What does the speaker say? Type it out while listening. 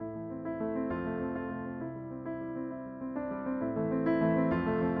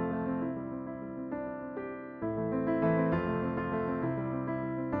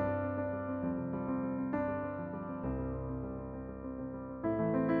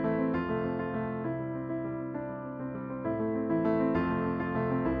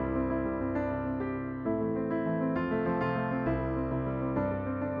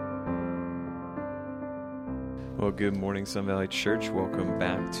Well, good morning, Sun Valley Church. Welcome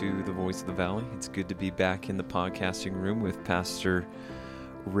back to the Voice of the Valley. It's good to be back in the podcasting room with Pastor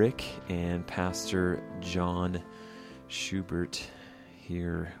Rick and Pastor John Schubert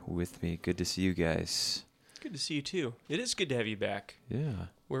here with me. Good to see you guys. Good to see you too. It is good to have you back. Yeah.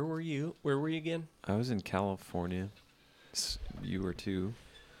 Where were you? Where were you again? I was in California. You were too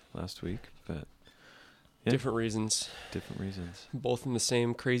last week, but yeah. Different reasons. Different reasons. Both in the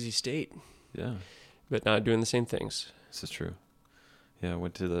same crazy state. Yeah. But not doing the same things. This is true. Yeah, I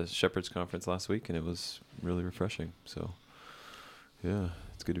went to the Shepherd's Conference last week, and it was really refreshing. So, yeah,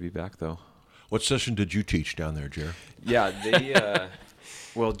 it's good to be back, though. What session did you teach down there, Jer? Yeah, they,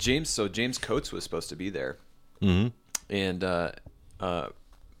 well, James Coates was supposed to be there. Mm-hmm. And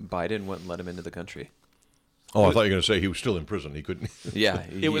Biden wouldn't let him into the country. Oh, I thought you were going to say he was still in prison. He couldn't. Yeah.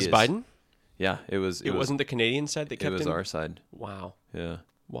 It was Biden? Yeah, it was. It wasn't the Canadian side that kept him? It was our side. Wow. Yeah.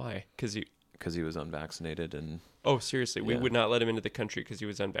 Why? Because he was unvaccinated and... Oh, seriously? We Yeah. would not let him into the country because he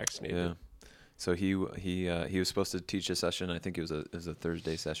was unvaccinated. Yeah. So he was supposed to teach a session. I think it was a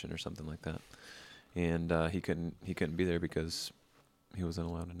Thursday session or something like that. And he couldn't be there because he wasn't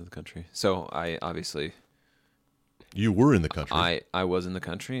allowed into the country. So I obviously... You were in the country. I was in the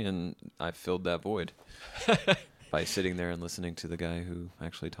country, and I filled that void by sitting there and listening to the guy who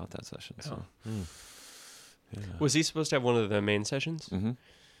actually taught that session. So, yeah. Was he supposed to have one of the main sessions? Mm-hmm.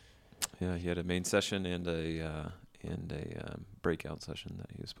 Yeah, he had a main session and a breakout session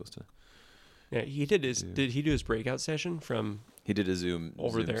that he was supposed to. Yeah, he did his. Did he do his breakout session from? He did a Zoom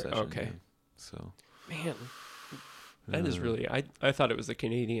over there. Session, Okay. yeah. So, man, that is really. I thought it was the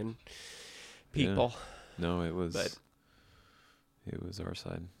Canadian people. Yeah. No, it was. But it was our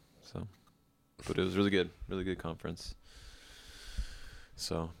side. So, but it was really good conference.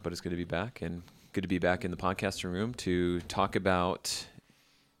 So, but it's good to be back and good to be back in the podcasting room to talk about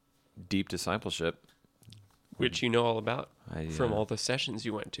deep discipleship, which you know all about from yeah. all the sessions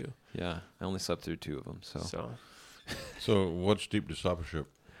you went to. Yeah, I only slept through 2 of them. So what's deep discipleship?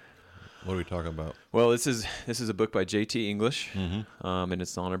 What are we talking about? Well, this is a book by J.T. English, Mm-hmm. And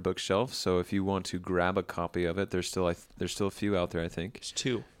it's on our bookshelf. So if you want to grab a copy of it, there's still a few out there. I think There's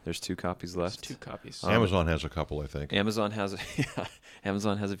 2. There's 2 copies left. There's 2 copies. Amazon has a couple, I think. Amazon has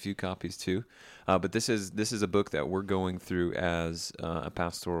a few copies too, but this is a book that we're going through as a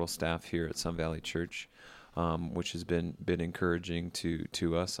pastoral staff here at Sun Valley Church, which has been encouraging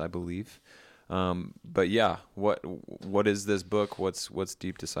to us, I believe. But yeah, what is this book? What's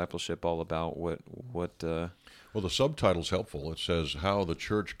deep discipleship all about? What? Well, the subtitle's helpful. It says how the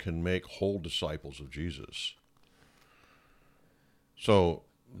church can make whole disciples of Jesus. So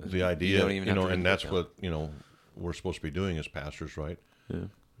the idea, and that's what we're supposed to be doing as pastors, right? Yeah.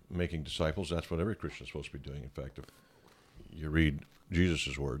 Making disciples. That's what every Christian is supposed to be doing. In fact, if you read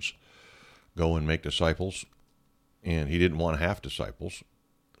Jesus' words, go and make disciples, and he didn't want half disciples.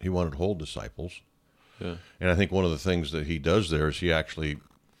 He wanted whole disciples. Yeah. And I think one of the things that he does there is he actually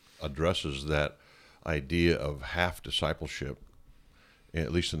addresses that idea of half discipleship,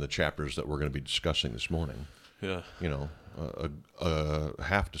 at least in the chapters that we're going to be discussing this morning. Yeah. A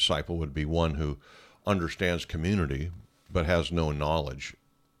half disciple would be one who understands community but has no knowledge,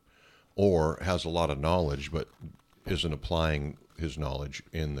 or has a lot of knowledge but isn't applying his knowledge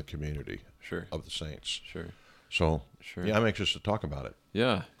in the community of the saints. Sure. So, Sure. yeah, I'm anxious to talk about it.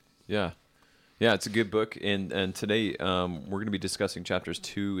 Yeah. It's a good book, and today we're going to be discussing chapters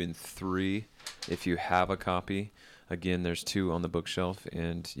 2 and 3. If you have a copy, again, there's 2 on the bookshelf,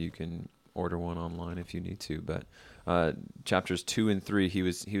 and you can order one online if you need to. But chapters 2 and 3, he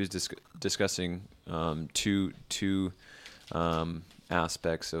was discussing two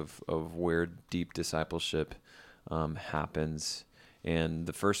aspects of where deep discipleship happens. And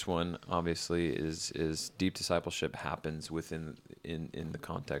the first one, obviously, is deep discipleship happens within the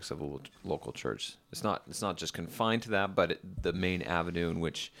context of a local church. It's not just confined to that, but the main avenue in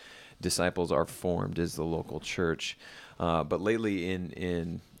which disciples are formed is the local church. But lately,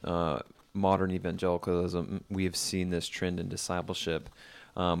 in modern evangelicalism, we have seen this trend in discipleship,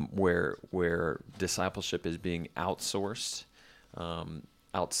 where discipleship is being outsourced.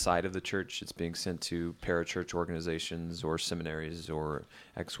 Outside of the church, it's being sent to parachurch organizations or seminaries or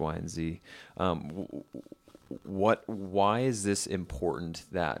X, Y, and Z. Why is this important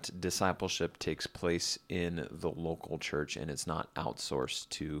that discipleship takes place in the local church and it's not outsourced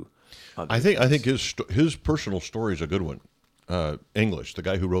to other I think his personal story is a good one. English, the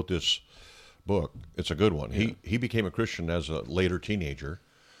guy who wrote this book, it's a good one. Yeah. He became a Christian as a later teenager.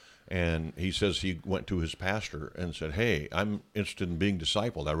 And he says he went to his pastor and said, "Hey, I'm interested in being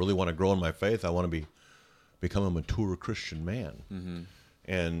discipled. I really want to grow in my faith. I want to become a mature Christian man." Mm-hmm.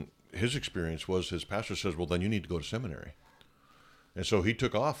 And his experience was his pastor says, well, then you need to go to seminary. And so he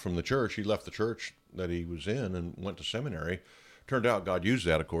took off from the church. He left the church that he was in and went to seminary. Turned out God used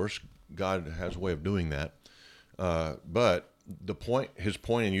that, of course. God has a way of doing that. But his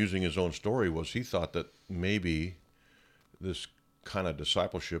point in using his own story was he thought that maybe this kind of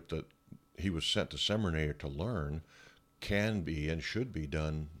discipleship that he was sent to seminary to learn can be and should be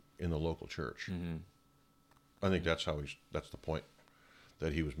done in the local church. Mm-hmm. I think that's the point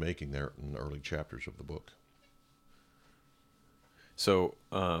that he was making there in the early chapters of the book. So,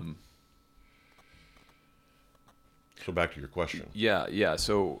 so back to your question. Yeah.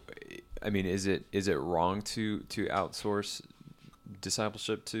 So, I mean, is it wrong to outsource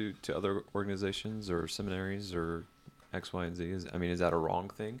discipleship to other organizations or seminaries or X, Y, and Z? Is that a wrong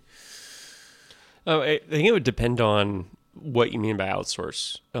thing? I think it would depend on what you mean by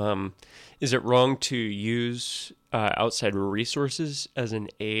outsource. Is it wrong to use outside resources as an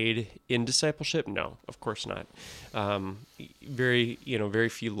aid in discipleship? No, of course not. Very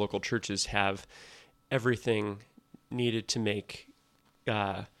few local churches have everything needed to make,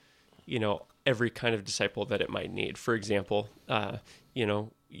 every kind of disciple that it might need. For example,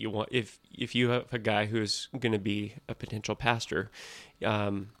 you want if you have a guy who's going to be a potential pastor,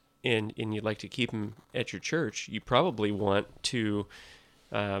 and you'd like to keep him at your church, you probably want to.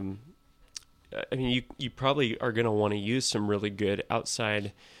 You probably are going to want to use some really good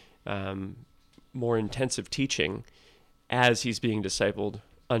outside, more intensive teaching as he's being discipled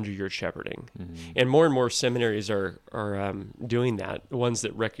under your shepherding. Mm-hmm. And more seminaries are doing that, ones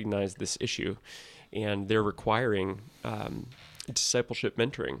that recognize this issue, and they're requiring discipleship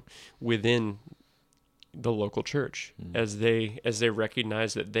mentoring within the local church, mm-hmm. as they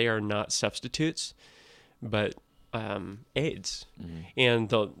recognize that they are not substitutes, but aids. Mm-hmm. And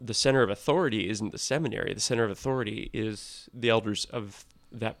the center of authority isn't the seminary. The center of authority is the elders of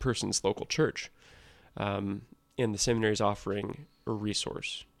that person's local church. And the seminary is offering a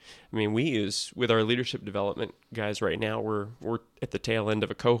resource. I mean, we use, with our leadership development guys right now, we're at the tail end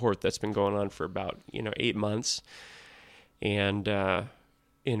of a cohort that's been going on for about 8 months, and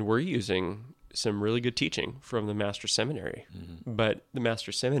we're using some really good teaching from the Master Seminary. Mm-hmm. But the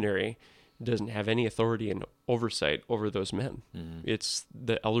Master Seminary doesn't have any authority and oversight over those men. Mm-hmm. It's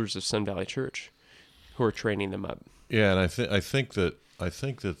the elders of Sun Valley Church who are training them up. Yeah, and I think that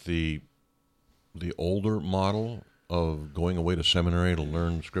the older model of going away to seminary to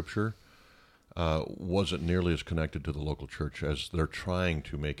learn Scripture wasn't nearly as connected to the local church as they're trying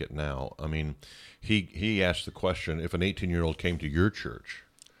to make it now. I mean, he asked the question, if an 18-year-old came to your church,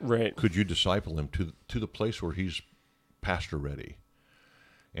 right, could you disciple him to the place where he's pastor ready?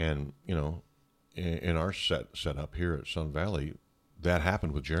 And, in our setup here at Sun Valley, that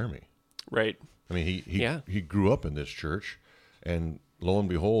happened with Jeremy. Right. I mean, he grew up in this church, and lo and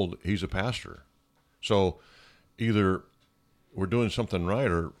behold, he's a pastor. So either we're doing something right,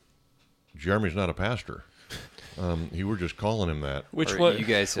 or Jeremy's not a pastor. He were just calling him that. Which one? You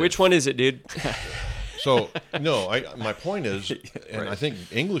guys? Which one is it, dude? So no, my point is, and right. I think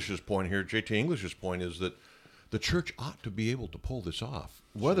English's point here, JT English's point is that the church ought to be able to pull this off.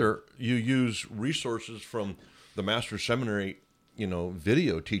 Whether you use resources from the Master Seminary,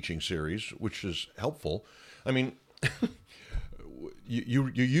 video teaching series, which is helpful. I mean, you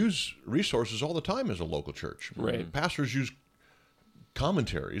use resources all the time as a local church. Right. Pastors use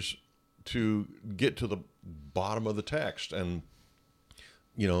commentaries to get to the bottom of the text, and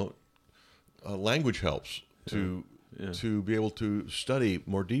language helps to be able to study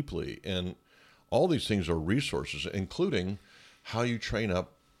more deeply, and all these things are resources, including how you train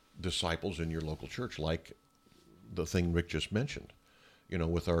up disciples in your local church, like the thing Rick just mentioned,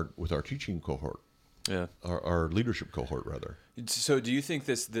 with our teaching cohort. Yeah, our leadership cohort, rather. So, do you think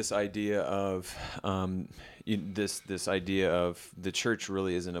this idea of this idea of the church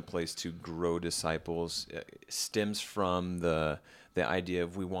really isn't a place to grow disciples stems from the idea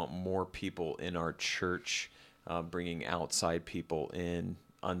of we want more people in our church, bringing outside people in,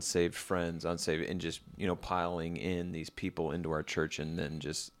 unsaved friends, and just piling in these people into our church and then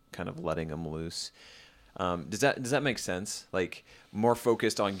just kind of letting them loose? Does that make sense? Like, more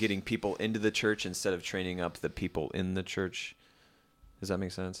focused on getting people into the church instead of training up the people in the church? Does that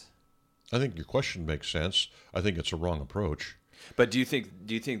make sense? I think your question makes sense. I think it's a wrong approach. But do you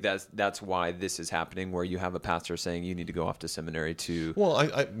think that's why this is happening, where you have a pastor saying you need to go off to seminary to? Well,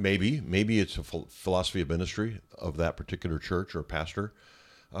 I maybe it's a philosophy of ministry of that particular church or pastor,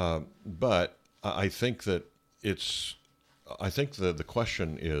 but I think that the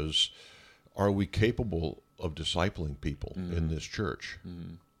question is, are we capable of discipling people in this church?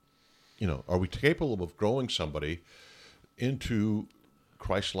 Mm-hmm. Are we capable of growing somebody into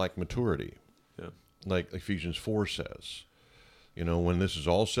Christ-like maturity. Yeah. Like Ephesians 4 says. When this is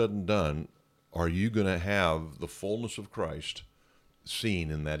all said and done, are you going to have the fullness of Christ seen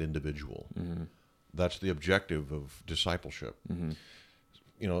in that individual? Mm-hmm. That's the objective of discipleship. Mm-hmm.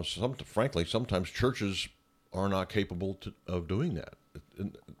 Frankly, sometimes churches are not capable of doing that.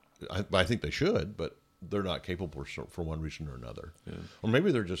 I think they should, but they're not capable for one reason or another. Yeah. Or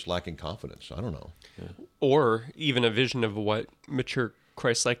maybe they're just lacking confidence. I don't know. Yeah. Or even a vision of what mature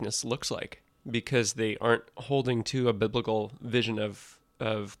Christ-likeness looks like, because they aren't holding to a biblical vision of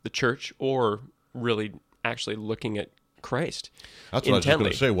the church, or really actually looking at Christ. That's what intently. I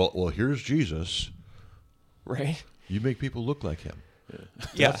was going to say. Well, here's Jesus. Right. You make people look like him.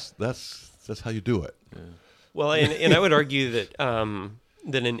 Yeah. That's how you do it. Yeah. Well, and I would argue that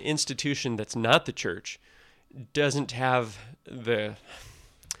that an institution that's not the church doesn't have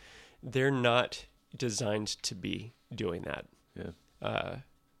they're not designed to be doing that. Yeah.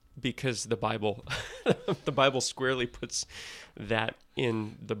 Because the Bible squarely puts that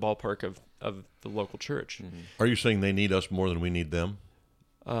in the ballpark of the local church. Mm-hmm. Are you saying they need us more than we need them?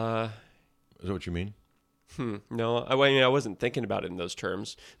 Is that what you mean? No, I wasn't thinking about it in those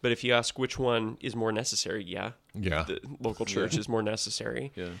terms. But if you ask which one is more necessary, the local church is more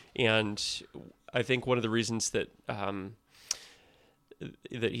necessary. Yeah. And I think one of the reasons that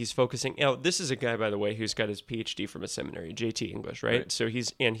that he's focusing. This is a guy, by the way, who's got his PhD from a seminary, JT English, right? So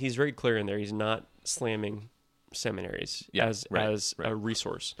he's very clear in there. He's not slamming seminaries as a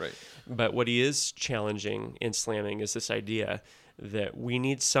resource. Right. But what he is challenging and slamming is this idea that we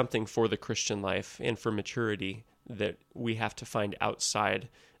need something for the Christian life and for maturity that we have to find outside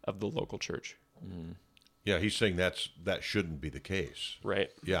of the local church. Mm. Yeah, he's saying that shouldn't be the case.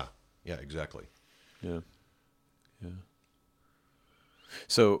 Right. Yeah, exactly. Yeah.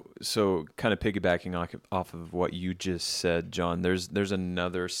 So kind of piggybacking off of what you just said, John, there's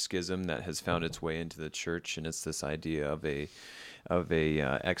another schism that has found its way into the church, and it's this idea of a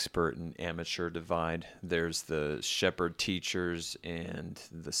expert and amateur divide. There's the shepherd teachers and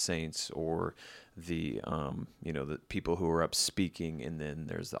the saints, or the the people who are up speaking, and then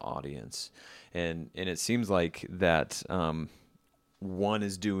there's the audience. And it seems like that one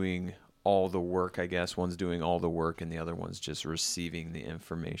is doing all the work, I guess. One's doing all the work, and the other one's just receiving the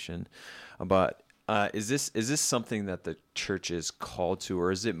information. But is this something that the church is called to,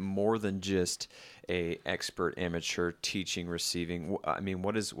 or is it more than just a expert amateur teaching, receiving? I mean,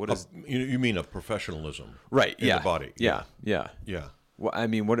 what is you mean a professionalism, right? In the body. Yeah. Well, I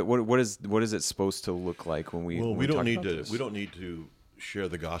mean, what is it supposed to look like when we? Well, when we we don't talk need about to. this? We don't need to share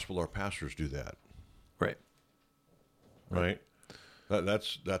the gospel. Our pastors do that, right? Right.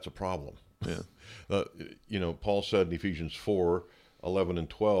 That's a problem. Yeah. Paul said in Ephesians 4:11 and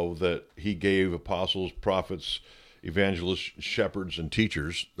 12 that he gave apostles, prophets, evangelists, shepherds, and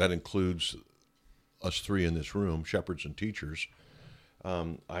teachers. That includes us three in this room, shepherds and teachers.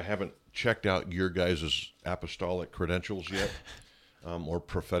 I haven't checked out your guys' apostolic credentials yet, or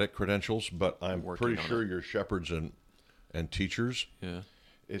prophetic credentials, but I'm pretty sure you're shepherds and teachers. Yeah.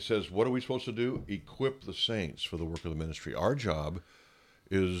 It says, what are we supposed to do? Equip the saints for the work of the ministry. Our job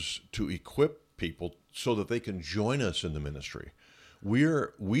is to equip people so that they can join us in the ministry. We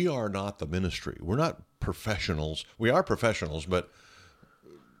are not the ministry. We're not professionals. We are professionals, but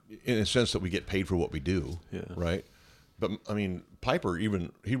in a sense that we get paid for what we do, right? But I mean, Piper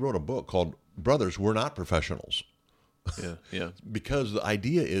he wrote a book called "Brothers, We're Not Professionals." Yeah. Because the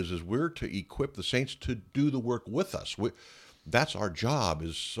idea is we're to equip the saints to do the work with us. That's our job,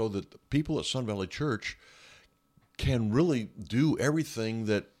 is so that the people at Sun Valley Church can really do everything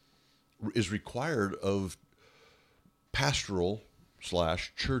that is required of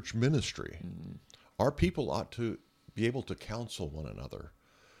pastoral/church ministry. Mm-hmm. Our people ought to be able to counsel one another,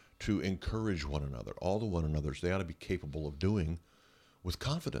 to encourage one another. All the one another's they ought to be capable of doing with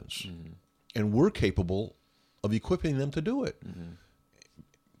confidence. Mm-hmm. And we're capable of equipping them to do it. Mm-hmm.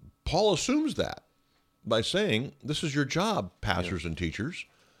 Paul assumes that by saying, this is your job, pastors and teachers.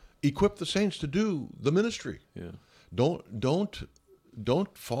 Equip the saints to do the ministry. Yeah. Don't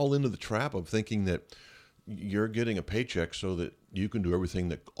fall into the trap of thinking that you're getting a paycheck so that you can do everything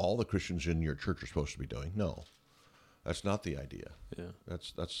that all the Christians in your church are supposed to be doing. No, that's not the idea. Yeah.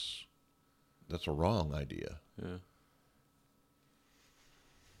 That's a wrong idea. Yeah.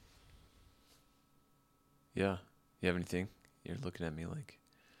 Yeah. You have anything? You're looking at me like.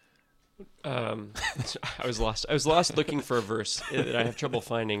 I was lost. I was lost looking for a verse that I have trouble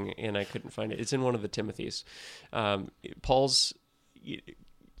finding, and I couldn't find it. It's in one of the Timothys. Paul's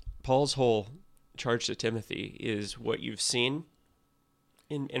whole charge to Timothy is what you've seen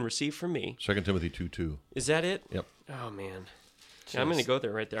and received from me. 2 Timothy 2:2. Is that it? Yep. Oh man. I'm going to go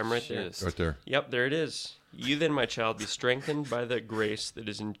there right there. I'm right there. Just- Right there. Yep, there it is. You then, my child, be strengthened by the grace that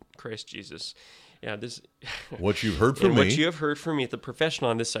is in Christ Jesus. Yeah, this. What you've heard from And me. what you have heard from me, the professional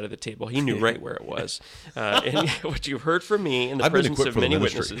on this side of the table, he knew right where it was. And what you've heard from me in the I've been presence equipped of for the many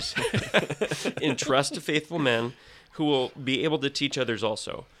ministry. witnesses, entrust to faithful men who will be able to teach others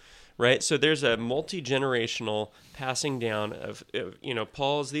also. Right? So there's a multi-generational passing down of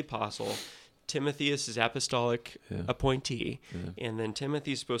Paul is the apostle, Timothy is his apostolic appointee, and then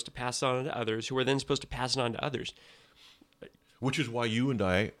Timothy is supposed to pass it on to others, who are then supposed to pass it on to others. Which is why you and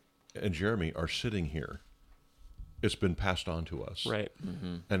I and Jeremy are sitting here. It's been passed on to us. Right.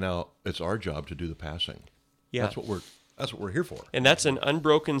 And now it's our job to do the passing. Yeah. That's what we're here for. And that's an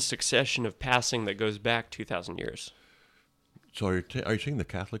unbroken succession of passing that goes back 2,000 years. So are you saying the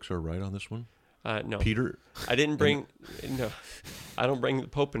Catholics are right on this one? No. Peter, I didn't bring. No, I don't bring the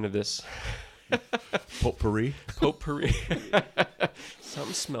Pope into this. Potpourri? Potpourri.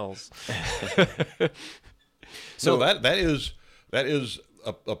 Something smells. So that is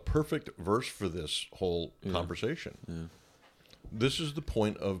a perfect verse for this whole conversation. Yeah. This is the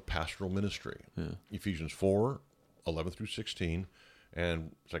point of pastoral ministry. Yeah. Ephesians 4:11 through 16,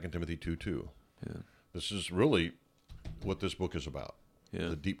 and 2 Timothy 2:2. Yeah. This is really what this book is about. Yeah.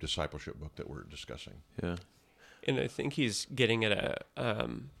 The deep discipleship book that we're discussing. Yeah. And I think he's getting at a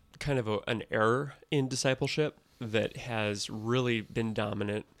kind of an error in discipleship that has really been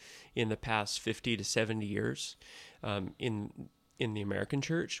dominant in the past 50 to 70 years in the American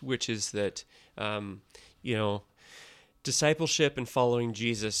church, which is that, discipleship and following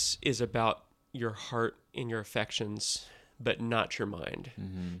Jesus is about your heart and your affections, but not your mind.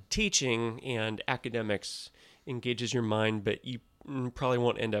 Mm-hmm. Teaching and academics engages your mind, but you probably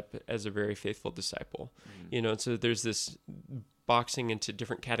won't end up as a very faithful disciple. Mm-hmm. So there's this boxing into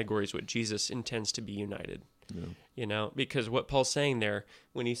different categories what Jesus intends to be united. Yeah. Because what Paul's saying there,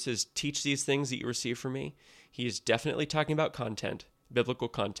 when he says, teach these things that you receive from me, he is definitely talking about content, biblical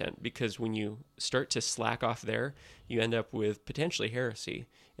content, because when you start to slack off there, you end up with potentially heresy,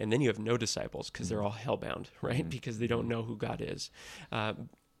 and then you have no disciples because they're all hellbound, right? Because they don't know who God is. But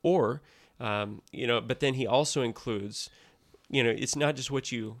then he also includes, it's not just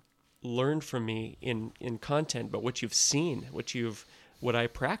what you learned from me in content, but what you've seen, what I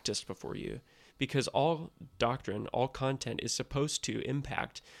practiced before you. Because all doctrine, all content is supposed to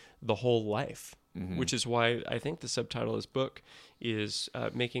impact the whole life, which is why I think the subtitle of this book is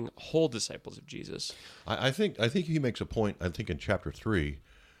making whole disciples of Jesus. I think he makes a point, I think in chapter 3,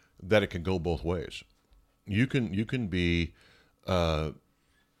 that it can go both ways. You can be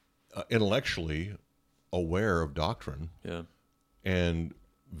intellectually aware of doctrine and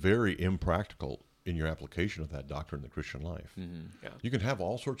very impractical in your application of that doctrine in the Christian life. Mm-hmm. Yeah. You can have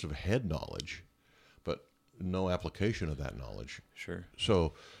all sorts of head knowledge, but no application of that knowledge. Sure.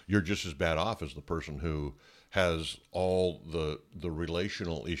 So you're just as bad off as the person who has all the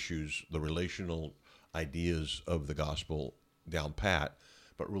relational issues, the relational ideas of the gospel down pat,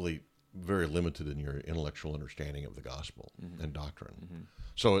 but really very limited in your intellectual understanding of the gospel and doctrine. Mm-hmm.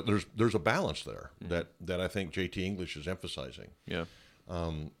 So there's a balance there that I think J.T. English is emphasizing. Yeah.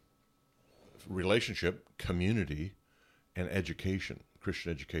 Relationship, community, and education,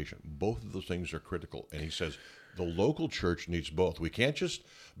 Christian education. Both of those things are critical. And he says the local church needs both. We can't just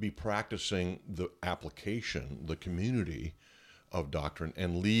be practicing the application, the community of doctrine,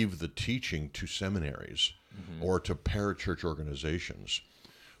 and leave the teaching to seminaries or to parachurch organizations.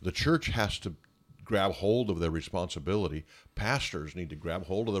 The church has to grab hold of their responsibility. Pastors need to grab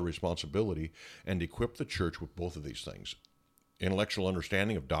hold of their responsibility and equip the church with both of these things. Intellectual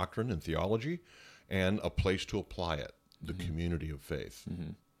understanding of doctrine and theology, and a place to apply it, the community of faith.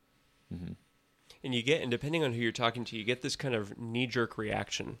 Mm-hmm. Mm-hmm. And depending on who you're talking to, you get this kind of knee-jerk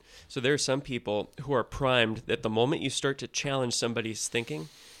reaction. So there are some people who are primed that the moment you start to challenge somebody's thinking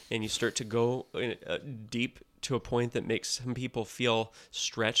and you start to go deep to a point that makes some people feel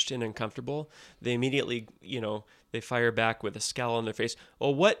stretched and uncomfortable, they immediately, they fire back with a scowl on their face. Oh,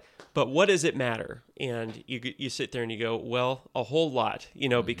 what does it matter? And you sit there and you go, well, a whole lot,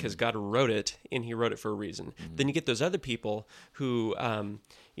 because God wrote it and he wrote it for a reason. Mm-hmm. Then you get those other people who,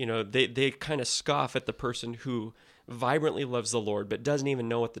 they kind of scoff at the person who vibrantly loves the Lord, but doesn't even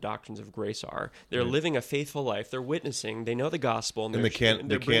know what the doctrines of grace are. They're living a faithful life. They're witnessing. They know the gospel. And they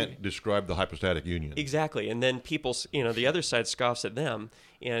can't describe the hypostatic union. Exactly. And then people, the other side scoffs at them,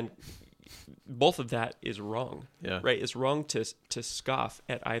 and both of that is wrong. Yeah. Right? It's wrong to scoff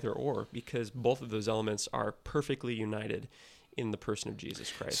at either or, because both of those elements are perfectly united in the person of Jesus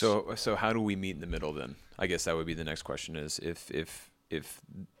Christ. So how do we meet in the middle then? I guess that would be the next question, is if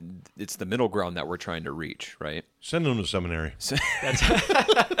it's the middle ground that we're trying to reach, right? Send them to seminary.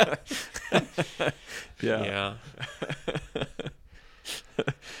 Yeah.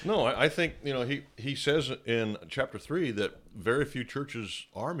 No, I think, he says in chapter 3 that very few churches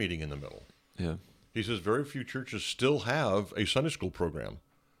are meeting in the middle. Yeah. He says very few churches still have a Sunday school program.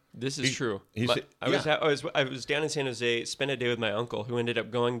 This is true. I was down in San Jose, spent a day with my uncle, who ended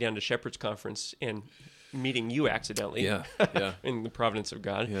up going down to Shepherd's Conference and meeting you accidentally. Yeah. In the providence of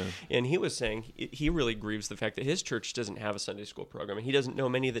God. Yeah. And he was saying he really grieves the fact that his church doesn't have a Sunday school program, and he doesn't know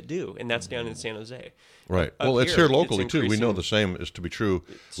many that do, and that's down in San Jose. Right. Up Well, it's here locally too. We know increasing. the same is to be true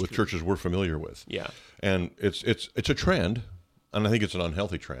with churches we're familiar with. Yeah. And it's a trend, and I think it's an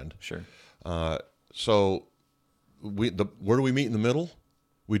unhealthy trend. Sure. So where do we meet in the middle?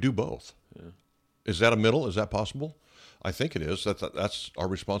 We do both. Yeah. Is that a middle? Is that possible? I think it is. That's our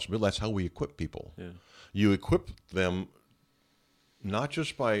responsibility. That's how we equip people. Yeah. You equip them not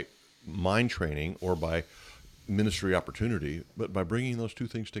just by mind training or by ministry opportunity, but by bringing those two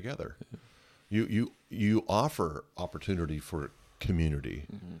things together. Yeah. You offer opportunity for community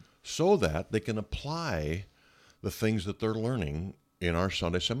so that they can apply the things that they're learning in our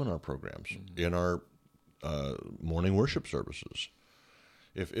Sunday seminar programs, in our morning worship services.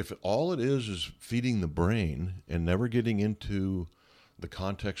 If all it is feeding the brain and never getting into the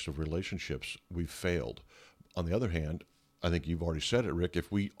context of relationships, we've failed. On the other hand, I think you've already said it, Rick, if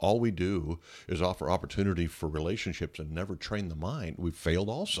all we do is offer opportunity for relationships and never train the mind, we've failed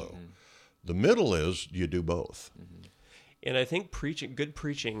also. Mm-hmm. The middle is you do both. Mm-hmm. And I think good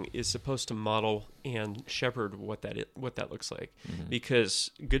preaching is supposed to model and shepherd what that looks like,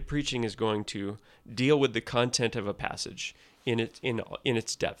 because good preaching is going to deal with the content of a passage in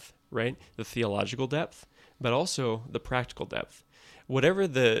its depth, right? The theological depth, but also the practical depth. Whatever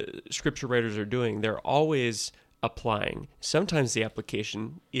the scripture writers are doing, they're always applying. Sometimes the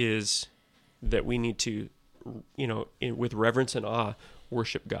application is that we need to, with reverence and awe,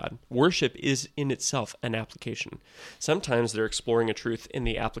 worship God. Worship is in itself an application. Sometimes they're exploring a truth, and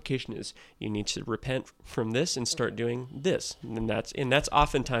the application is you need to repent from this and start doing this. And that's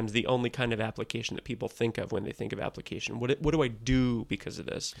oftentimes the only kind of application that people think of when they think of application. What do I do because of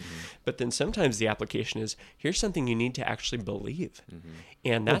this? But then sometimes the application is here's something you need to actually believe.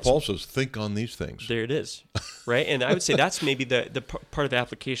 And that's Paul says, think on these things. There it is, right? And I would say that's maybe the part of the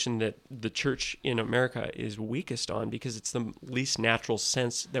application that the church in America is weakest on, because it's the least natural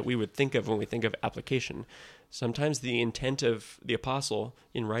sense that we would think of when we think of application. Sometimes the intent of the apostle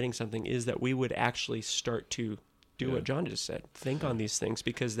in writing something is that we would actually start to do what John just said. Think on these things,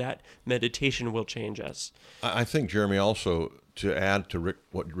 because that meditation will change us. I think, Jeremy, also to add to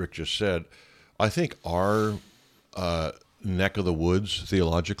what Rick just said, I think our neck of the woods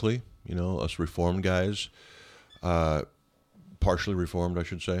theologically, us Reformed guys, partially Reformed, I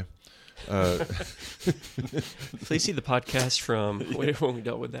should say. Please see the podcast from when we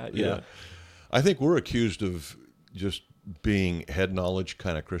dealt with that. Yeah. I think we're accused of just being head knowledge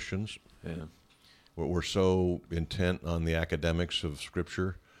kind of Christians. Yeah. We're so intent on the academics of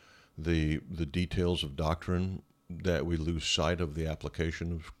Scripture, the details of doctrine, that we lose sight of the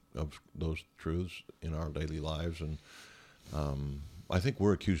application of those truths in our daily lives. And I think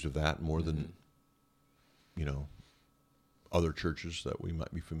we're accused of that more than, other churches that we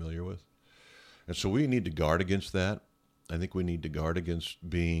might be familiar with. And so we need to guard against that. I think we need to guard against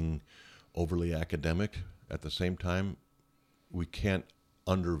being overly academic. At the same time, we can't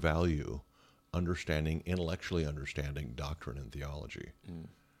undervalue intellectually understanding doctrine and theology.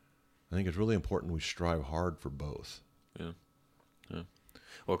 I think it's really important we strive hard for both. Yeah.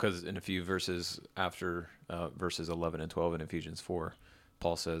 Well, because in a few verses after verses 11 and 12 in Ephesians 4,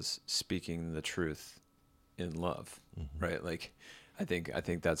 Paul says, speaking the truth in love, right? Like, I think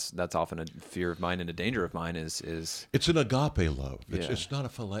that's often a fear of mine and a danger of mine is it's an agape love. It's not a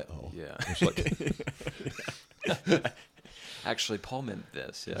phileo. Yeah. It's like actually, Paul meant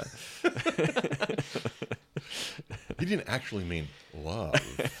this. Yeah. He didn't actually mean love.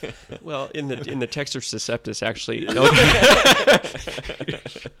 Well, in the Textus Deceptus, actually.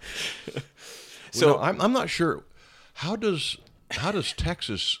 So I'm not sure. How does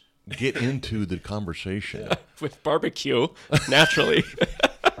Texas get into the conversation? With barbecue, naturally.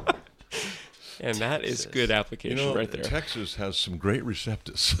 And that is good application right there. Texas has some great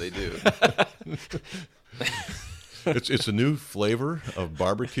receptus. They do. It's a new flavor of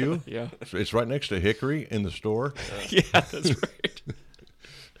barbecue. Yeah. It's right next to hickory in the store. Yeah, that's right.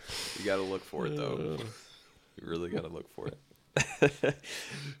 You got to look for it, though. You really got to look for it.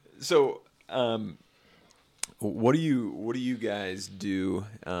 So, what do you guys do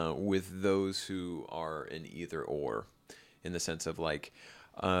with those who are in either or? in the sense of like,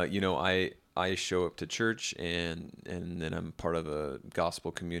 I show up to church and then I'm part of a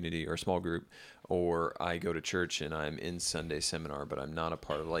gospel community or small group, or I go to church and I'm in Sunday seminar, but I'm not a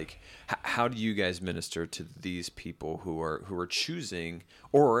part of like. How do you guys minister to these people who are choosing,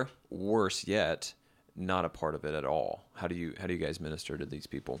 or worse yet, not a part of it at all? How do you guys minister to these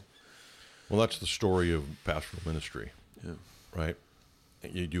people? Well, that's the story of pastoral ministry, Yeah. right?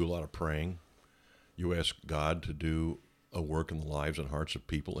 You do a lot of praying. You ask God to do a work in the lives and hearts of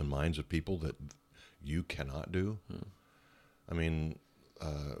people and minds of people that you cannot do. I mean,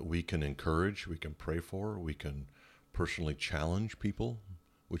 we can encourage, we can pray for, we can personally challenge people,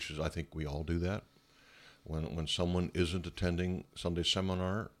 which is, I think we all do that. When someone isn't attending Sunday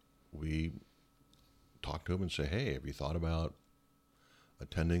seminar, we talk to them and say, hey, have you thought about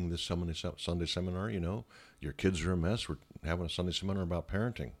attending this Sunday seminar? You know, your kids are a mess. We're having a Sunday seminar about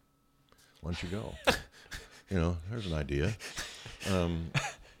parenting. Why don't you go? You know, there's an idea.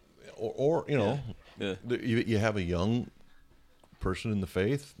 Or you know, you have a young person in the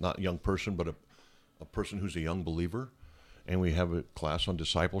faith, not a young person, but a person who's a young believer, and we have a class on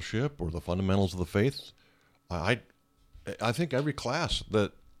discipleship or the fundamentals of the faith. I think every class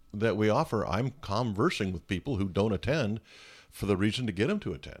that we offer, I'm conversing with people who don't attend for the reason to get them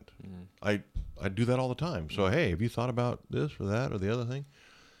to attend. I do that all the time. So, hey, have you thought about this or that or the other thing?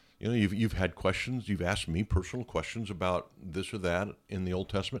 You know, you've had questions. You've asked me personal questions about this or that in the Old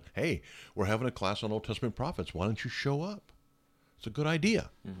Testament. Hey, we're having a class on Old Testament prophets. Why don't you show up? It's a good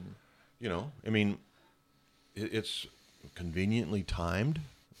idea. You know, I mean, it's conveniently timed.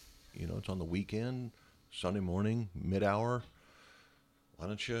 You know, it's on the weekend, Sunday morning, mid-hour. Why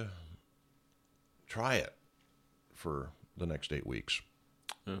don't you try it for the next 8 weeks?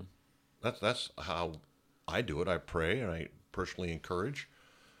 That's how I do it. I pray and I personally encourage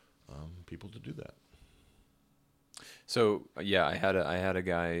people to do that. So yeah, I had a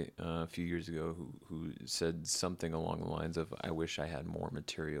guy a few years ago who said something along the lines of, "I wish I had more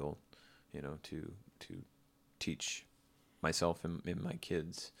material, you know, to teach myself and my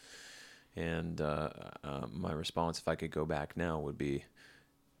kids." And my response, if I could go back now, would be,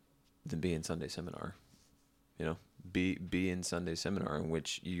 then be in Sunday seminar. You know, be in Sunday seminar in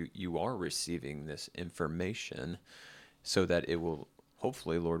which you are receiving this information, so that it will,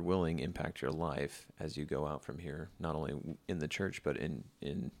 hopefully, Lord willing, impact your life as you go out from here, not only in the church, but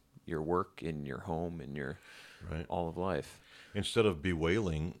in your work, in your home, in your all of life. Instead of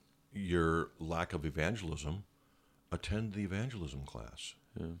bewailing your lack of evangelism, attend the evangelism class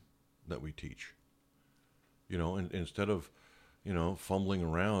that we teach. You know, and instead of, you know, fumbling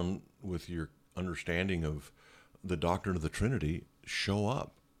around with your understanding of the doctrine of the Trinity, show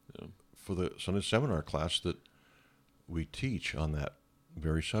up for the Sunday seminar class that we teach on that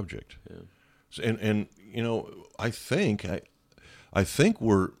very subject. And you know, I think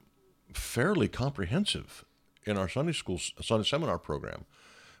we're fairly comprehensive in our Sunday seminar program.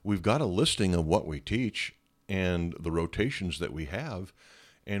 We've got a listing of what we teach and the rotations that we have,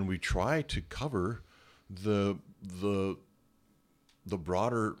 and we try to cover the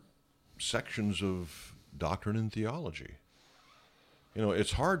broader sections of doctrine and theology. You know,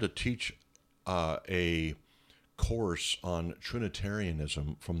 it's hard to teach a course on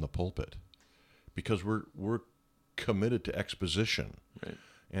Trinitarianism from the pulpit because we're committed to exposition. Right.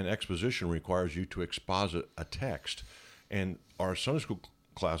 And exposition requires you to exposit a text. And our Sunday school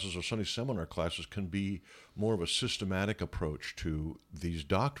classes or Sunday seminar classes can be more of a systematic approach to these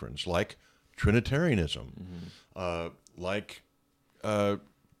doctrines, like Trinitarianism, like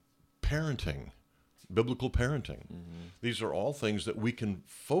parenting, biblical parenting. These are all things that we can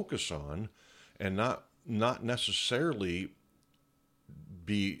focus on and not necessarily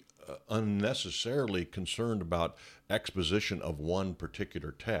be unnecessarily concerned about exposition of one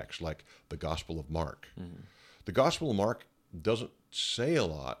particular text, like the Gospel of Mark. The Gospel of Mark doesn't say a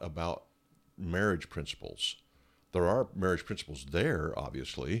lot about marriage principles. There are marriage principles there,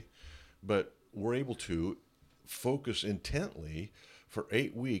 obviously, but we're able to focus intently for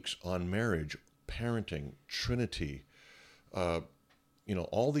 8 weeks on marriage, parenting, Trinity, you know,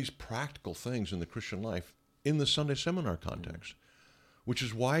 all these practical things in the Christian life in the Sunday seminar context, which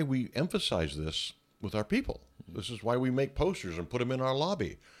is why we emphasize this with our people. This is why we make posters and put them in our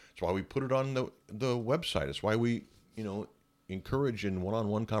lobby. It's why we put it on the website. It's why we, you know, encourage in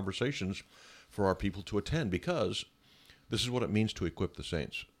one-on-one conversations for our people to attend, because this is what it means to equip the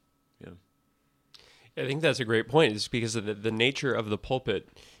saints. Yeah. I think that's a great point. It's because of the nature of the pulpit.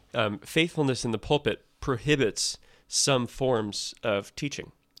 Faithfulness in the pulpit prohibits some forms of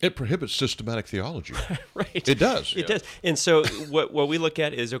teaching. It prohibits systematic theology. Right. It does. It does. And so what we look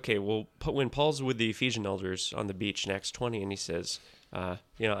at is, okay, well, when Paul's with the Ephesian elders on the beach in Acts 20, and he says, I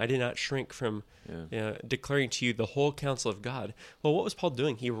did not shrink from declaring to you the whole counsel of God. Well, what was Paul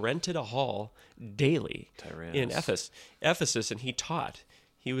doing? He rented a hall daily in Ephesus, and he taught.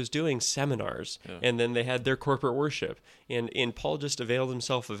 He was doing seminars, and then they had their corporate worship. And Paul just availed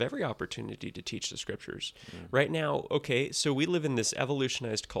himself of every opportunity to teach the scriptures. Right now, okay, so we live in this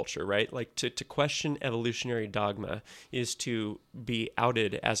evolutionized culture, right? Like to question evolutionary dogma is to be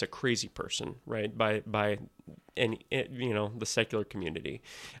outed as a crazy person, right? By the secular community,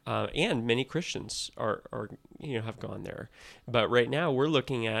 and many Christians are have gone there. But right now, we're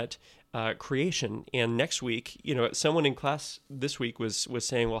looking at creation, and next week, someone in class this week was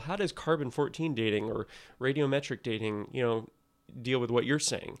saying, well, how does carbon-14 dating or radiometric dating, deal with what you're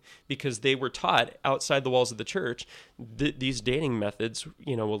saying? Because they were taught outside the walls of the church, these dating methods,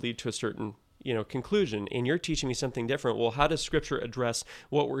 will lead to a certain conclusion, and you're teaching me something different. Well, how does Scripture address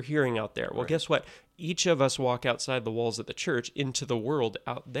what we're hearing out there? Well, guess what? Each of us walk outside the walls of the church into the world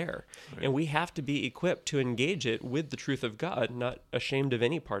out there, and we have to be equipped to engage it with the truth of God, not ashamed of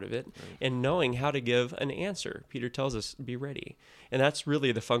any part of it, and knowing how to give an answer. Peter tells us, be ready. And that's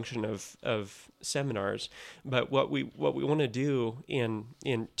really the function of seminars. But what we want to do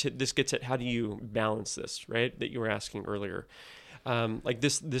this gets at how do you balance this, right, that you were asking earlier. Like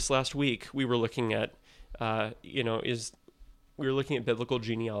this last week, we were looking at, biblical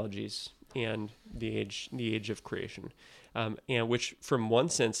genealogies and the age of creation, and which, from one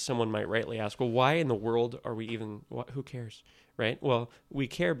sense, someone might rightly ask, well, why in the world are we even? Who cares, right? Well, we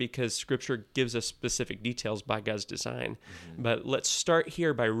care because Scripture gives us specific details by God's design. Mm-hmm. But let's start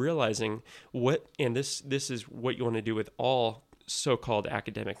here by realizing this is what you want to do with all so-called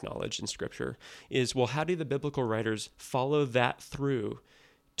academic knowledge in Scripture is, well, how do the biblical writers follow that through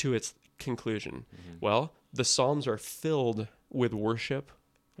to its conclusion? Mm-hmm. Well, the Psalms are filled with worship,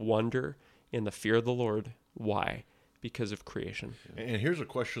 wonder, and the fear of the Lord. Why? Because of creation. And here's a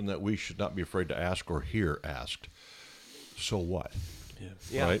question that we should not be afraid to ask or hear asked. So what?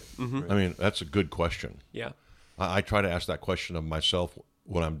 Yeah. Right? Mm-hmm. I mean, that's a good question. Yeah. I try to ask that question of myself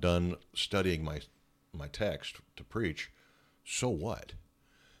when I'm done studying my text to preach. So what?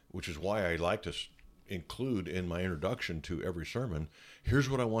 Which is why I like to include in my introduction to every sermon, here's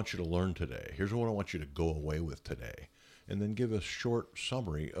what I want you to learn today. Here's what I want you to go away with today. And then give a short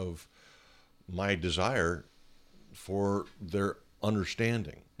summary of my desire for their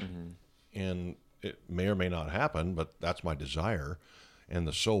understanding. Mm-hmm. And it may or may not happen, but that's my desire. And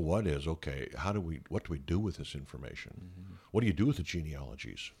the so what is, okay, what do we do with this information? Mm-hmm. What do you do with the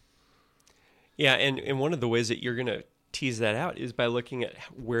genealogies? Yeah, and one of the ways that you're going to tease that out is by looking at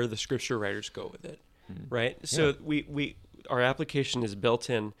where the Scripture writers go with it, right? So our application is built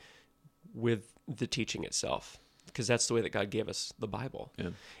in with the teaching itself, because that's the way that God gave us the Bible. Yeah.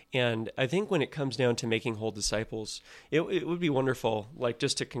 And I think when it comes down to making whole disciples, it would be wonderful, like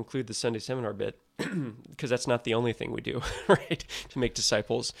just to conclude the Sunday seminar bit, because that's not the only thing we do, right, to make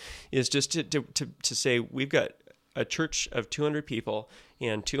disciples, is just to say we've got a church of 200 people,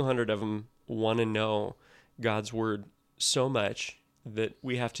 and 200 of them want to know God's Word so much that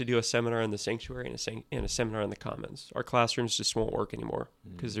we have to do a seminar in the sanctuary and a seminar in the commons. Our classrooms just won't work anymore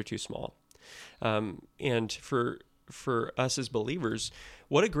because they're too small. And for us as believers,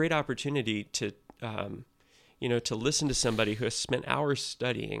 what a great opportunity to listen to somebody who has spent hours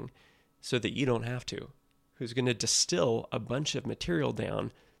studying so that you don't have to, who's going to distill a bunch of material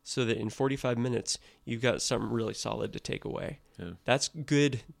down so that in 45 minutes, you've got something really solid to take away. Yeah. That's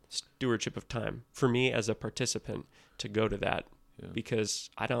good stewardship of time for me as a participant to go to that, because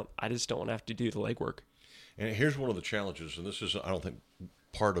I just don't want to have to do the legwork. And here's one of the challenges, and this is, I don't think,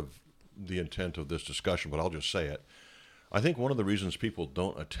 part of the intent of this discussion, but I'll just say it. I think one of the reasons people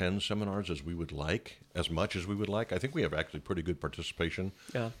don't attend seminars as much as we would like, I think we have actually pretty good participation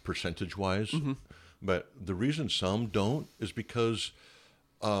percentage-wise, but the reason some don't is because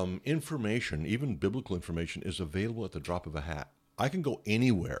information, even biblical information, is available at the drop of a hat. I can go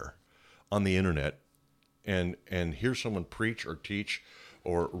anywhere on the internet and hear someone preach or teach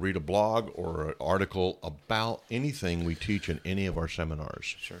or read a blog or an article about anything we teach in any of our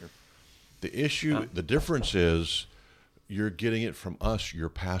seminars. Sure. The difference is you're getting it from us, your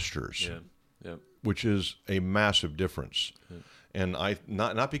pastors, which is a massive difference. Yeah. And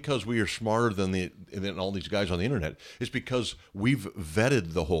not because we are smarter than all these guys on the internet. It's because we've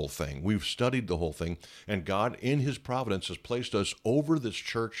vetted the whole thing. We've studied the whole thing. And God, in His providence, has placed us over this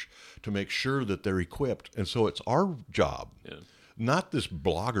church to make sure that they're equipped. And so it's our job, not this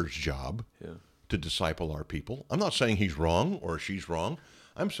blogger's job, to disciple our people. I'm not saying he's wrong or she's wrong.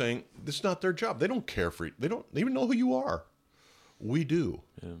 I'm saying this is not their job. They don't care for you. They don't even know who you are. We do.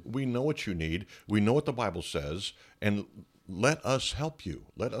 Yeah. We know what you need. We know what the Bible says, and let us help you.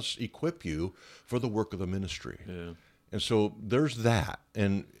 Let us equip you for the work of the ministry. Yeah. And so there's that.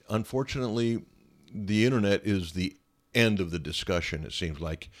 And unfortunately, the internet is the end of the discussion, it seems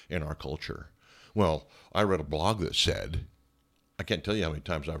like, in our culture. Well, I read a blog that said, I can't tell you how many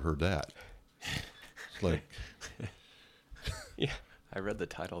times I've heard that. It's like, yeah. I read the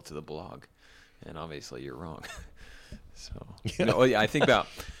title to the blog, and obviously you're wrong. So, no, I think about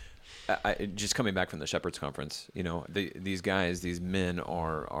just coming back from the Shepherds Conference. These guys, these men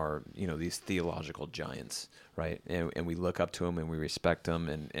are these theological giants, right? And we look up to them and we respect them,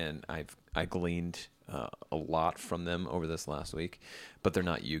 and I gleaned a lot from them over this last week, but they're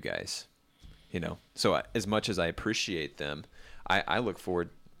not you guys, So as much as I appreciate them, I look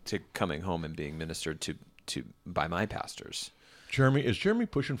forward to coming home and being ministered to by my pastors. Jeremy, is Jeremy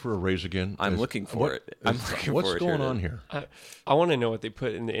pushing for a raise again? I'm looking for it. I'm looking what's for it. going on here? I want to know what they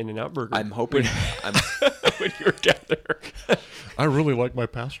put in the In-N-Out burger. I'm hoping. When you were down there. I really like my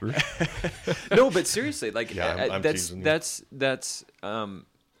pastor. No, but seriously, like I'm teasing you. that's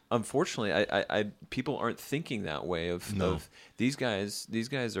unfortunately, I people aren't thinking that way of these guys. These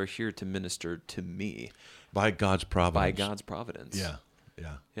guys are here to minister to me by God's providence. By God's providence.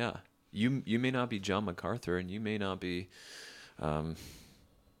 Yeah. You may not be John MacArthur, and you may not be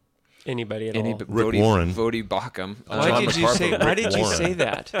anybody at all. Rick Warren. Vodi Bakum. Why did you say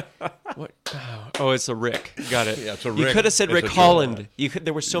that? What? Oh, it's a Rick. Got it. Yeah, it's a Rick. You could have said Rick Holland.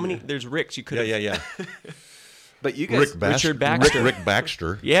 There were so many. There's Ricks. You could have. Yeah. But you guys, Richard Baxter. Rick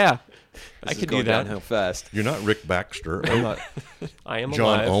Baxter. Yeah, I could do that. Downhill fast. You're not Rick Baxter. I'm not. I am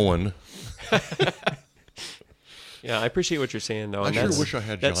John alive. Owen. Yeah, I appreciate what you're saying, though. I sure wish I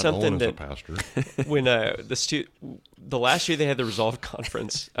had John Owen as a pastor. When the last year they had the Resolve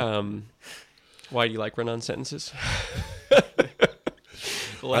Conference, why do you like run-on sentences?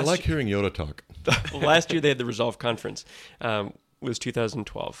 I like hearing Yoda talk. Last year they had the Resolve Conference. Was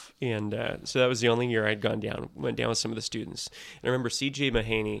 2012, and so that was the only year I'd went down with some of the students. And I remember C.J.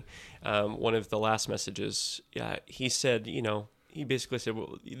 Mahaney, one of the last messages, he said, he basically said,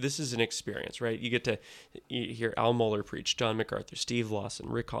 well, this is an experience, right? You get to hear Al Mohler preach, John MacArthur, Steve Lawson,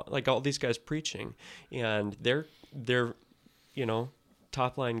 Rick Hall, like all these guys preaching, and they're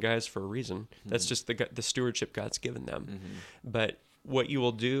top line guys for a reason. Mm-hmm. That's just the stewardship God's given them. Mm-hmm. But what you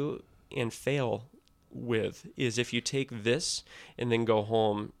will do and fail with is if you take this and then go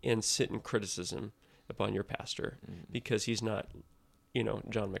home and sit in criticism upon your pastor because he's not,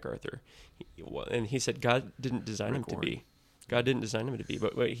 John MacArthur. And he said God didn't design him to be. God didn't design him to be,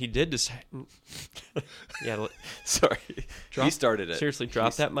 but he did decide. Yeah, sorry, he started it. Seriously,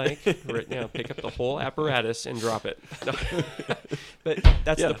 drop that mic right now. Pick up the whole apparatus and drop it. No. But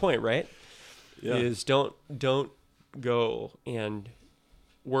that's the point, right? Yeah. Is don't go and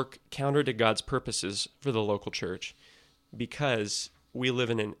work counter to God's purposes for the local church, because we live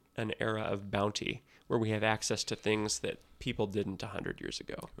in an era of bounty where we have access to things that people didn't 100 years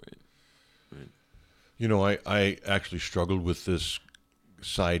ago. Right. I actually struggled with this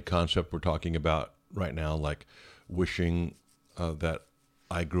side concept we're talking about right now, like wishing that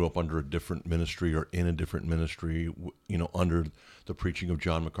I grew up under a different ministry or in a different ministry, under the preaching of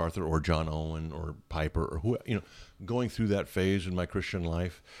John MacArthur or John Owen or Piper or who, going through that phase in my Christian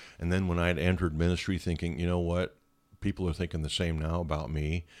life. And then when I had entered ministry thinking, what, people are thinking the same now about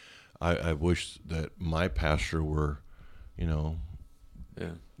me. I wish that my pastor were,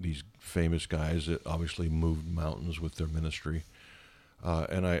 these famous guys that obviously moved mountains with their ministry.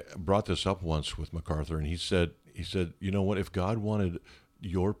 And I brought this up once with MacArthur, and he said, you know what, if God wanted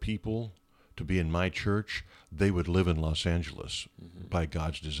your people to be in my church, they would live in Los Angeles by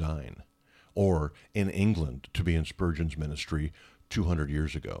God's design, or in England to be in Spurgeon's ministry 200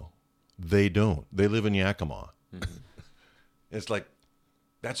 years ago. They don't. They live in Yakima. Mm-hmm. It's like,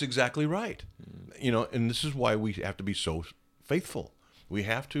 that's exactly right. Mm-hmm. And this is why we have to be so faithful. We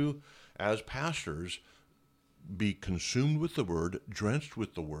have to, as pastors, be consumed with the Word, drenched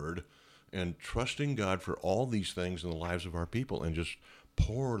with the Word, and trusting God for all these things in the lives of our people, and just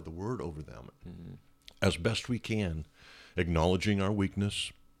pour the Word over them as best we can, acknowledging our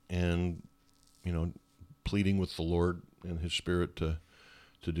weakness and, pleading with the Lord and His Spirit to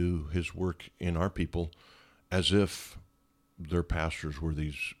do His work in our people, as if their pastors were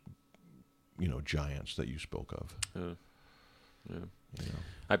these, giants that you spoke of. Yeah.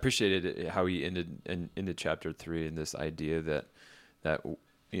 I appreciated how he ended chapter 3 and this idea that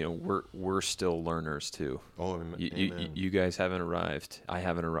we're still learners too. Oh, amen. You guys haven't arrived. I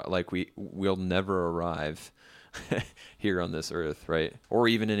haven't arrived. Like we'll never arrive here on this earth, right? Or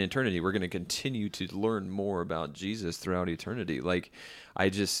even in eternity. We're going to continue to learn more about Jesus throughout eternity. Like, I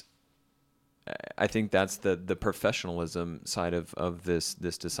think that's the professionalism side of this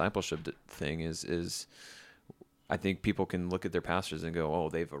discipleship thing is I think people can look at their pastors and go, oh,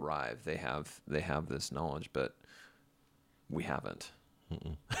 they've arrived. They have this knowledge, but we haven't.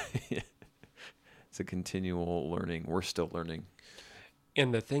 It's a continual learning. We're still learning.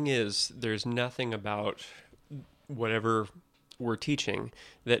 And the thing is, there's nothing about whatever we're teaching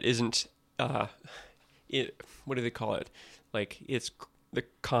that isn't, what do they call it? Like, it's the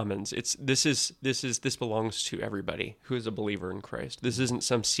commons. This belongs to everybody who is a believer in Christ. This isn't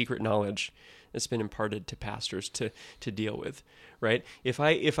some secret knowledge that's been imparted to pastors to deal with, right? If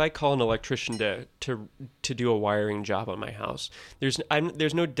I call an electrician to do a wiring job on my house, there's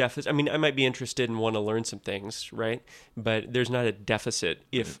no deficit. I mean, I might be interested and want to learn some things, right? But there's not a deficit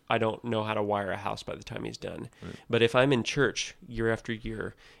if I don't know how to wire a house by the time he's done. Right. But if I'm in church year after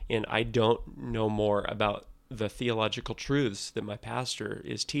year and I don't know more about the theological truths that my pastor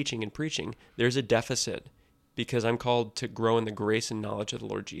is teaching and preaching, there's a deficit, because I'm called to grow in the grace and knowledge of the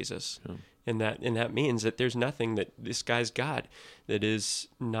Lord Jesus. Yeah. And that means that there's nothing that this guy's got that is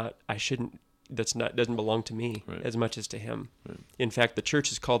not, doesn't belong to me, right, as much as to him. Right. In fact, the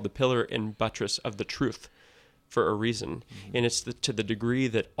church is called the pillar and buttress of the truth for a reason. Mm-hmm. And it's to the degree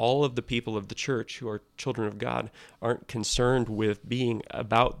that all of the people of the church who are children of God aren't concerned with being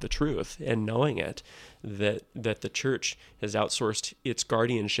about the truth and knowing it, that the church has outsourced its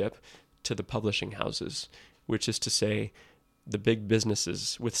guardianship to the publishing houses, which is to say, the big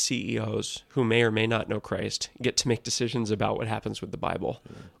businesses with CEOs who may or may not know Christ get to make decisions about what happens with the Bible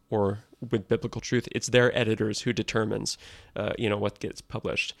or with biblical truth. It's their editors who determines, what gets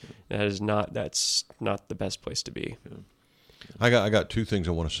published. That's not the best place to be. I got two things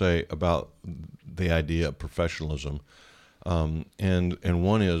I want to say about the idea of professionalism, and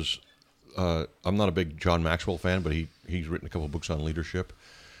one is I'm not a big John Maxwell fan, but he's written a couple of books on leadership,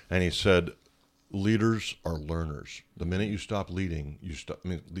 and he said, leaders are learners. The minute you stop leading,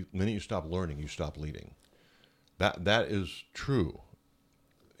 the minute you stop learning, you stop leading. That is true.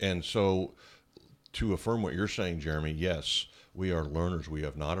 And so, to affirm what you're saying, Jeremy, yes, we are learners. We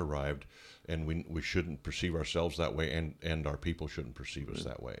have not arrived, and we shouldn't perceive ourselves that way, and our people shouldn't perceive us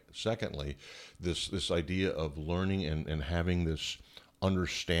that way. Secondly, this idea of learning and having this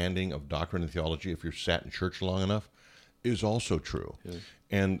understanding of doctrine and theology, if you're sat in church long enough, is also true. Yeah.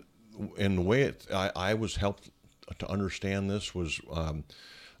 And the way I was helped to understand this was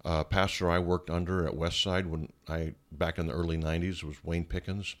a pastor I worked under at Westside back in the early 90s was Wayne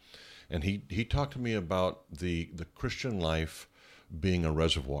Pickens, and he talked to me about the Christian life being a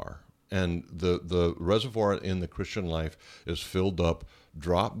reservoir, and the reservoir in the Christian life is filled up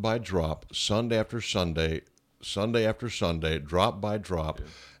drop by drop, Sunday after Sunday, Sunday after Sunday, drop by drop,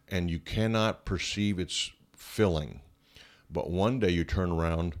 and you cannot perceive its filling. But one day you turn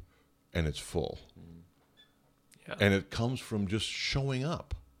around and it's full. Yeah. And it comes from just showing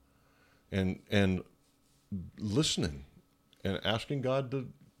up and listening and asking God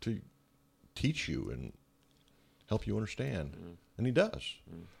to teach you and help you understand. And he does.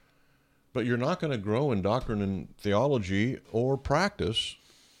 But you're not going to grow in doctrine and theology or practice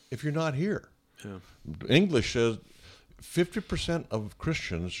if you're not here. Yeah. English says 50% of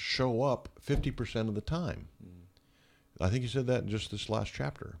Christians show up 50% of the time. I think he said that in just this last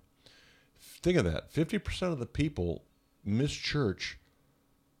chapter. Think of that. 50% of the people miss church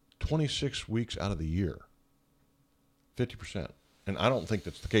 26 weeks out of the year. 50%. And I don't think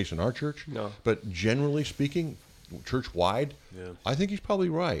that's the case in our church. No. But generally speaking, church-wide, I think he's probably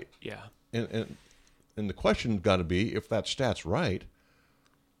right. Yeah. And the question's got to be, if that stat's right,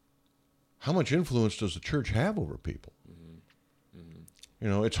 how much influence does the church have over people? Mm-hmm.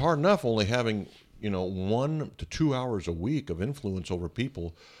 Mm-hmm. It's hard enough only having 1 to 2 hours a week of influence over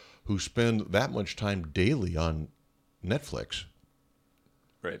people who spend that much time daily on Netflix.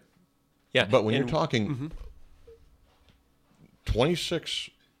 Right. Yeah. But when you're talking 26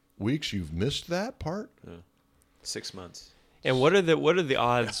 weeks, you've missed that part? 6 months. And what are the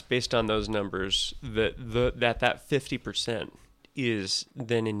odds based on those numbers that 50% is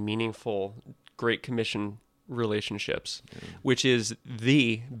then in meaningful Great Commission relationships, which is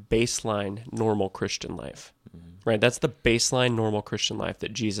the baseline normal Christian life, right? That's the baseline normal Christian life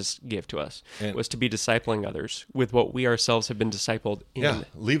that Jesus gave to us, was to be discipling others with what we ourselves have been discipled in. Yeah,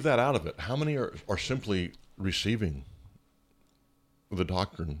 leave that out of it. How many are simply receiving the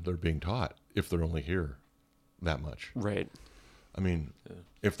doctrine they're being taught if they're only here that much? Right. I mean,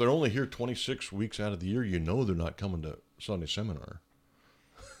 if they're only here 26 weeks out of the year, they're not coming to Sunday seminar.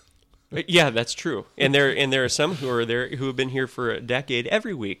 Yeah, that's true. And there are some who are there who have been here for a decade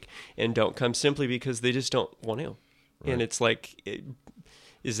every week and don't come simply because they just don't want to. Right. And it's like,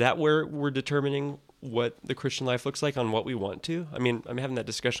 is that where we're determining what the Christian life looks like on what we want to? I mean, I'm having that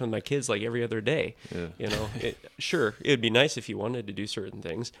discussion with my kids like every other day. Yeah. You know, sure, it would be nice if you wanted to do certain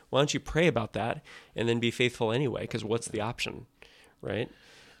things. Why don't you pray about that and then be faithful anyway? Because what's the option, right?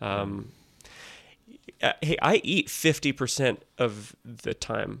 Hey, I eat 50% of the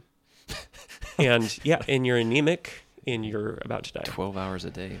time. And yeah, and you're anemic and you're about to die. 12 hours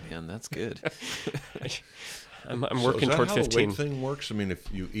a day, man. That's good. I'm working toward 15. Is that how the weight thing works? I mean, if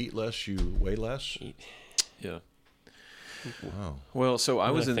you eat less, you weigh less? Yeah. Wow. Well, so I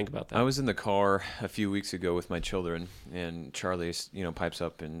was in the car a few weeks ago with my children, and Charlie, pipes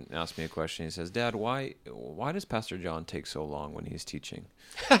up and asks me a question. He says, "Dad, why does Pastor John take so long when he's teaching,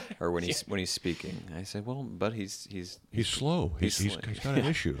 or when he's speaking?" I said, "Well, but he's slow. He's got an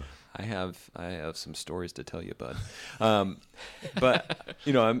issue." I have some stories to tell you, bud. But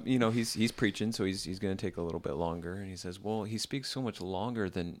he's preaching, so he's going to take a little bit longer. And he says, "Well, he speaks so much longer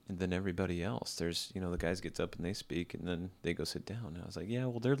than everybody else. There's the guys gets up and they speak, and then they go sit down." And I was like, "Yeah,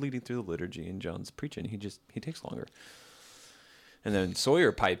 well, they're leading through the liturgy, and John's preaching. He takes longer." And then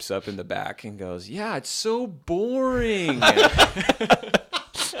Sawyer pipes up in the back and goes, "Yeah, it's so boring."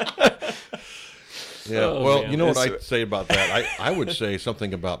 Yeah, well, man. You know what I'd say about that? I would say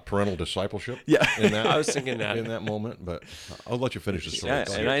something about parental discipleship. Yeah, I was thinking that in that moment, but I'll let you finish the story.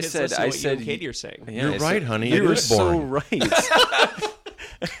 Yeah, and I said, you and Katie are saying. Yeah, you're right, honey. You were so boring. right.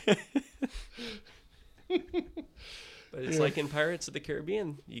 But it's like in Pirates of the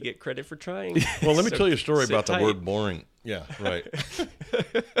Caribbean, you get credit for trying. Well, let me tell you a story about tight. the word boring. Yeah, right.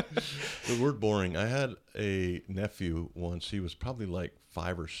 The word boring. I had a nephew once. He was probably like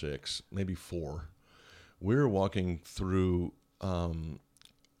 5 or 6, maybe 4. We were walking through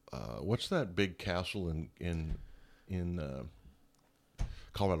what's that big castle in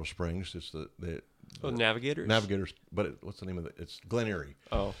Colorado Springs? It's the Navigators. Navigators, but what's the name of it? It's Glen Eyrie.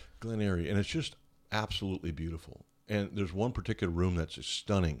 Oh, Glen Eyrie, and it's just absolutely beautiful. And there's one particular room that's just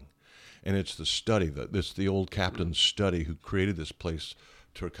stunning, and it's the study. It's the old captain's study who created this place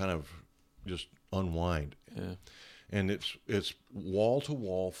to kind of just unwind. Yeah. And it's wall to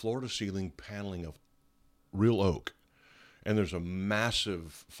wall, floor to ceiling paneling of real oak, and there's a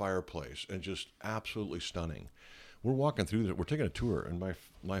massive fireplace, and just absolutely stunning. We're walking through there. We're taking a tour, and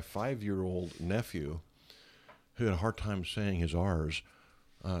my 5-year-old nephew, who had a hard time saying his R's,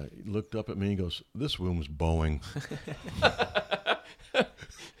 looked up at me and goes, "This room's Boeing."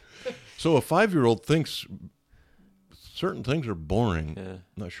 So a 5-year-old thinks certain things are boring. Yeah.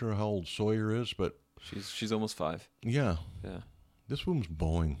 Not sure how old Sawyer is, but she's almost 5. Yeah. Yeah. This room's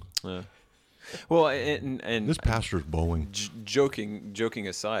Boeing. Yeah. Well, and this pastor's Boeing. Joking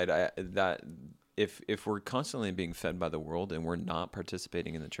aside, that if we're constantly being fed by the world and we're not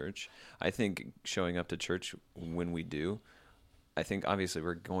participating in the church, I think showing up to church when we do, I think obviously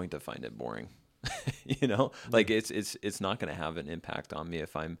we're going to find it boring. Like it's not going to have an impact on me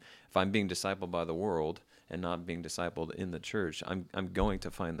if I'm being discipled by the world and not being discipled in the church. I'm going to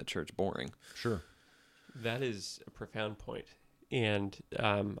find the church boring. Sure. That is a profound point. And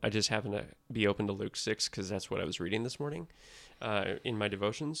I just happen to be open to Luke 6 because that's what I was reading this morning in my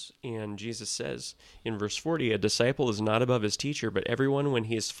devotions. And Jesus says in verse 40, "A disciple is not above his teacher, but everyone, when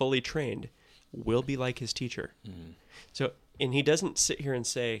he is fully trained, will be like his teacher." Mm-hmm. So, and he doesn't sit here and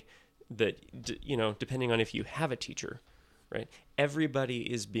say that, depending on if you have a teacher, right?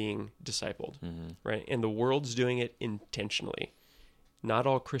 Everybody is being discipled, right? And the world's doing it intentionally. Not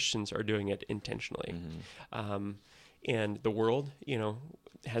all Christians are doing it intentionally. And the world,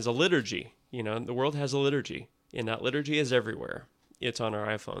 has a liturgy. The world has a liturgy, and that liturgy is everywhere. It's on our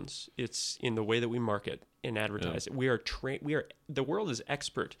iPhones. It's in the way that we market and advertise. Yeah. The world is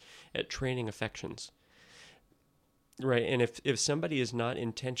expert at training affections, right? And if somebody is not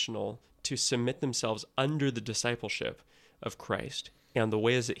intentional to submit themselves under the discipleship of Christ and the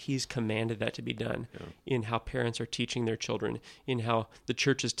ways that He's commanded that to be done, in how parents are teaching their children, in how the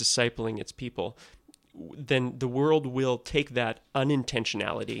church is discipling its people, then the world will take that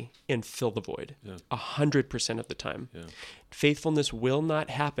unintentionality and fill the void 100% of the time. Yeah. Faithfulness will not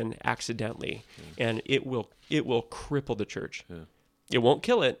happen accidentally, and it will cripple the church. Yeah. It won't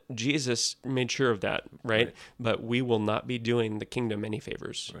kill it. Jesus made sure of that, right? But we will not be doing the kingdom any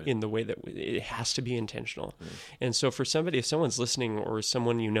favors in the way that it has to be intentional. Right. And so for somebody, if someone's listening, or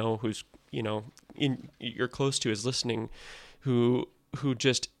someone who's you're close to is listening, who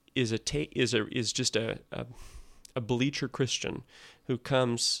just is just a bleacher Christian who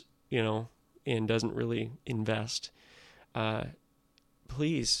comes, and doesn't really invest,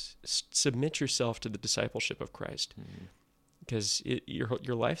 please submit yourself to the discipleship of Christ, because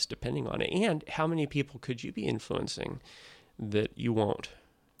your life's depending on it. And how many people could you be influencing that you won't?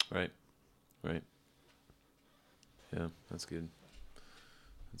 Right. Yeah, that's good.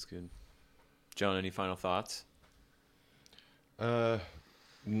 John, any final thoughts? Not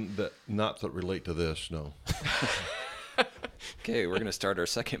that relate to this, no. Okay, we're going to start our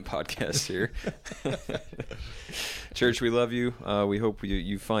second podcast here. Church, we love you. We hope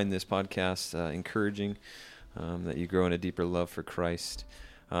you find this podcast encouraging, that you grow in a deeper love for Christ.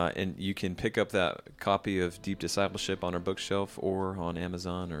 And you can pick up that copy of Deep Discipleship on our bookshelf or on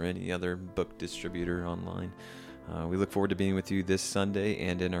Amazon or any other book distributor online. We look forward to being with you this Sunday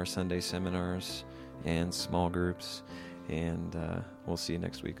and in our Sunday seminars and small groups. And we'll see you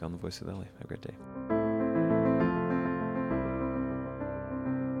next week on The Voice of the Valley. Have a great day.